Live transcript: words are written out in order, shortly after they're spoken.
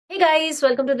guys,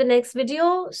 welcome to the next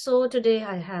video. So today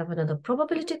I have another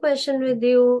probability question with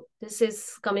you. This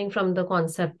is coming from the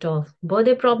concept of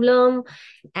birthday problem,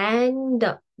 and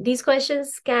these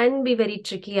questions can be very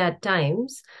tricky at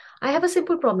times. I have a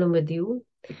simple problem with you.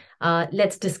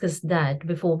 Let's discuss that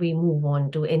before we move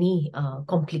on to any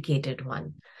complicated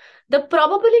one. The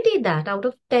probability that out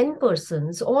of 10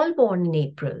 persons all born in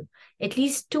April, at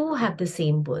least 2 have the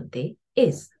same birthday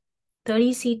is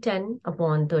 30C10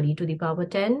 upon 30 to the power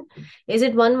 10. Is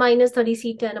it 1 minus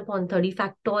 30C10 upon 30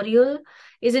 factorial?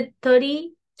 Is it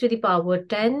 30 to the power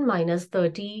 10 minus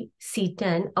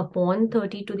 30C10 upon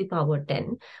 30 to the power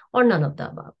 10, or none of the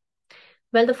above?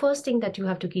 Well, the first thing that you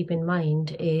have to keep in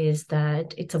mind is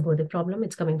that it's a birthday problem.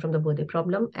 It's coming from the birthday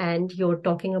problem, and you're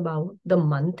talking about the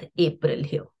month April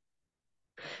here.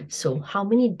 So how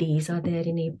many days are there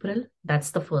in April? That's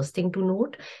the first thing to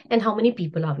note. And how many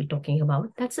people are we talking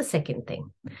about? That's the second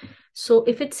thing. So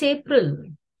if it's April,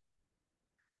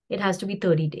 it has to be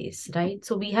 30 days, right?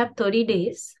 So we have 30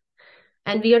 days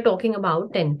and we are talking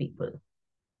about 10 people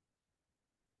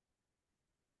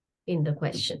in the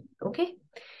question, okay?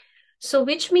 So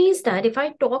which means that if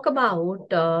I talk about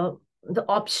the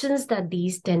options that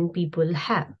these 10 people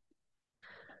have,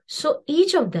 so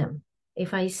each of them,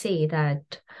 if I say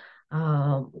that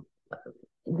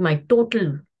my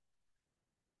total,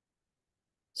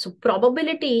 so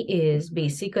probability is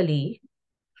basically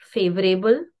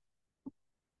favorable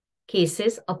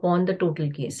cases upon the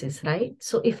total cases, right?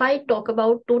 So if I talk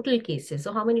about total cases,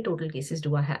 so how many total cases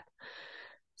do I have?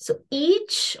 So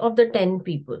each of the 10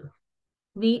 people,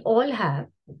 we all have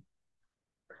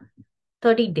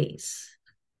 30 days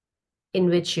in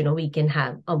which, we can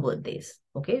have our birthdays,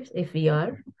 okay? If we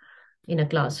are in a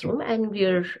classroom and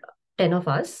we're 10 of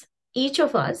us,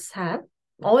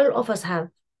 all of us have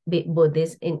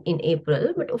birthdays in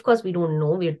April, but of course we don't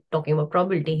know, we're talking about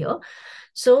probability here.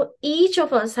 So each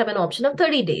of us have an option of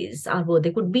 30 days. Our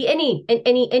birthday could be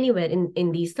anywhere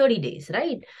in these 30 days,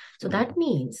 right? So that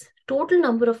means total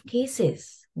number of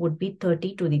cases would be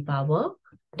 30 to the power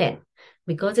 10.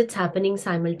 Because it's happening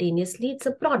simultaneously, it's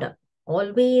a product.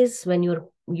 Always when you're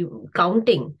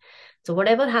counting, so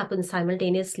whatever happens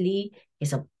simultaneously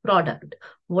is a product.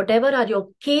 Whatever are your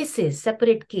cases,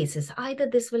 separate cases, either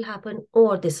this will happen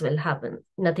or this will happen.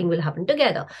 Nothing will happen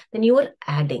together. Then you are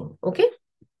adding, okay?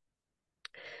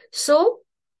 So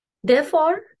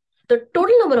therefore, the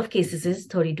total number of cases is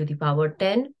 30 to the power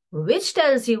 10, which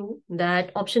tells you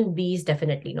that option B is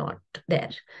definitely not there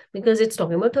because it's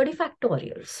talking about 30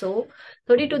 factorial. So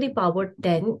 30 to the power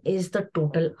 10 is the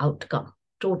total outcome.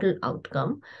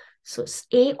 So it's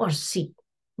A or C.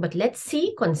 But let's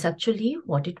see conceptually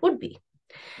what it would be.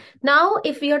 Now,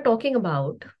 if we are talking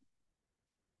about,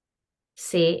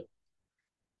 say,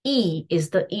 E is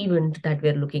the event that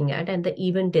we're looking at, and the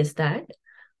event is that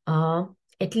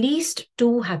at least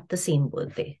 2 have the same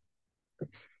birthday.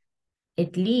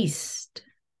 At least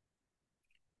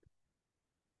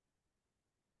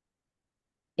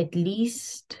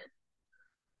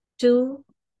 2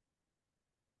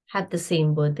 have the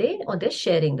same birthday, or they're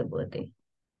sharing the birthday.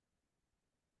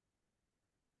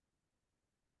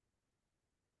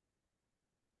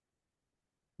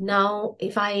 Now,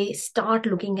 if I start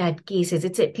looking at cases,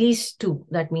 it's at least 2.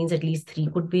 That means at least 3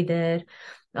 could be there.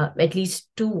 At least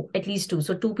two.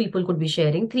 So 2 people could be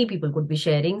sharing, 3 people could be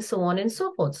sharing, so on and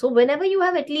so forth. So whenever you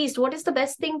have at least, what is the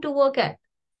best thing to work at?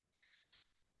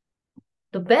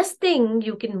 The best thing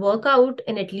you can work out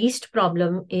an at least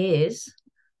problem is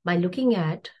by looking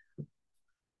at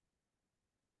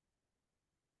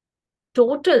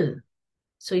total.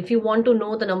 So if you want to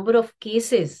know the number of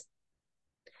cases,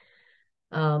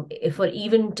 for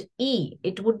event E,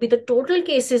 it would be the total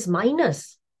cases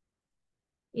minus,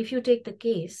 if you take the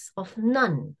case of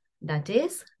none, that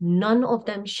is, none of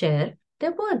them share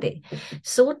their birthday.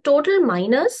 So total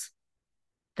minus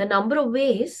the number of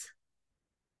ways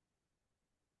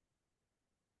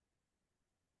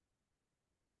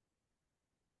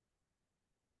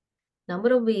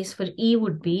for E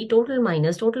would be total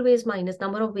ways minus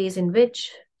number of ways in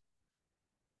which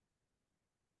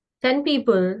 10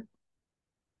 people,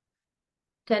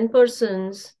 10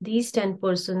 persons, these 10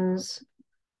 persons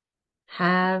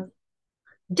have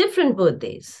different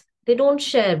birthdays. They don't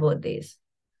share birthdays.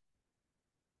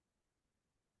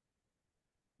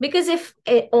 Because if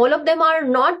all of them are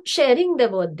not sharing their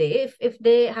birthday, if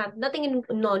they have nothing in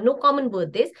no common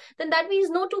birthdays, then that means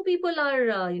no 2 people are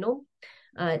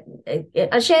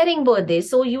are sharing birthdays.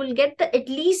 So you will get the at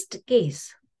least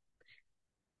case.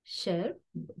 Share,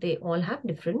 they all have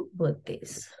different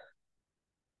birthdays.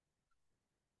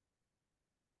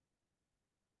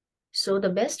 So the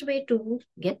best way to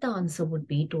get the answer would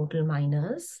be total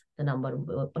minus the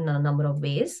number of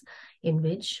ways in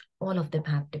which all of them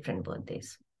have different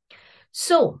birthdays.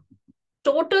 So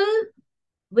total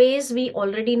ways we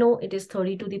already know it is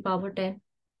 30 to the power 10.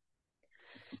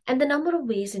 And the number of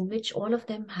ways in which all of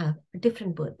them have a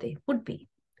different birthday would be,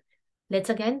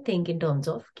 let's again think in terms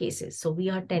of cases. So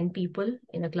we are 10 people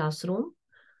in a classroom.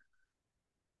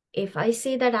 If I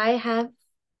say that I have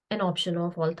an option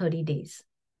of all 30 days,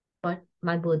 but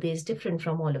my birthday is different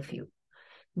from all of you,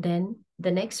 then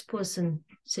the next person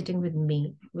sitting with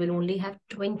me will only have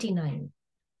 29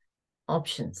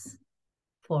 options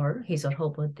for his or her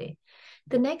birthday.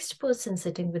 The next person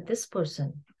sitting with this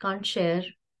person can't share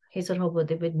his or her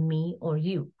birthday with me or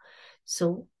you.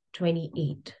 So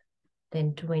 28,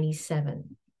 then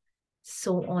 27,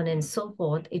 so on and so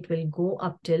forth. It will go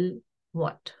up till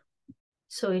what?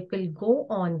 So it will go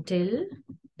on till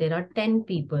there are 10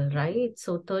 people, right?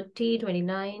 So 30,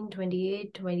 29,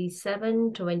 28,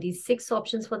 27, 26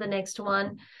 options for the next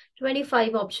one,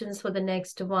 25 options for the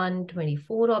next one,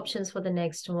 24 options for the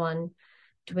next one,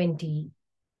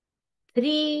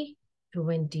 23,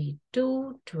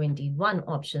 22, 21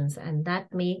 options, and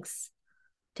that makes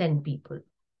 10 people.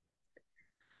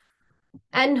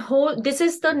 And this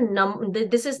is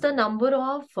the number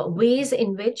of ways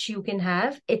in which you can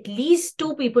have at least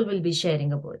 2 people will be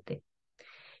sharing a birthday.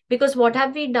 Because what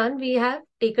have we done? We have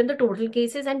taken the total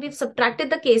cases and we've subtracted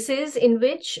the cases in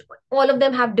which all of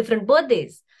them have different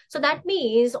birthdays. So that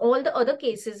means all the other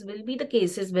cases will be the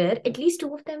cases where at least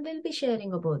 2 of them will be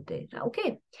sharing a birthday.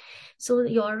 Okay. So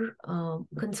your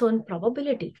concern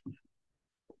probability.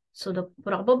 So the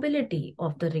probability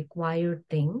of the required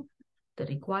thing, the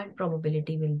required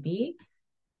probability will be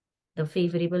the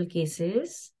favorable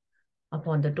cases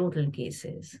upon the total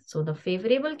cases. So the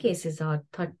favorable cases are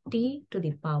 30 to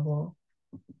the power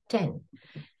 10.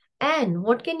 And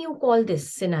what can you call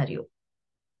this scenario?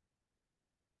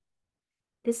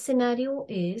 This scenario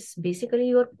is basically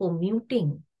you're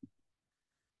permuting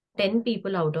 10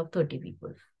 people out of 30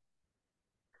 people.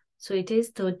 So it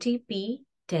is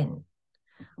 30p10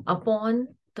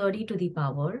 upon 30 to the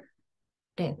power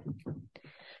 10.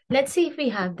 Let's see if we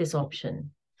have this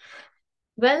option.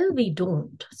 Well, we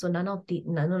don't. So none of the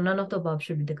above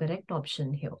should be the correct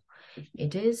option here.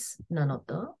 It is none of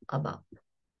the above.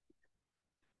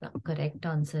 The correct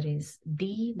answer is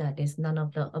D, that is none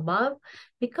of the above,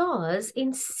 because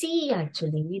in C,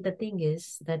 actually, the thing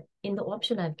is that in the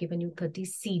option I've given you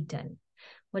 30C10,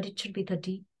 but it should be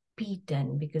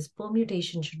 30P10 because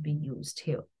permutation should be used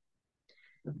here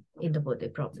in the birthday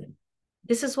problem.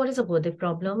 This is what is a birthday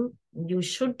problem. You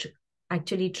should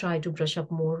actually try to brush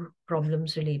up more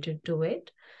problems related to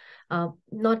it.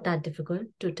 Not that difficult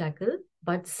to tackle,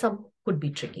 but some could be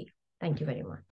tricky. Thank you very much.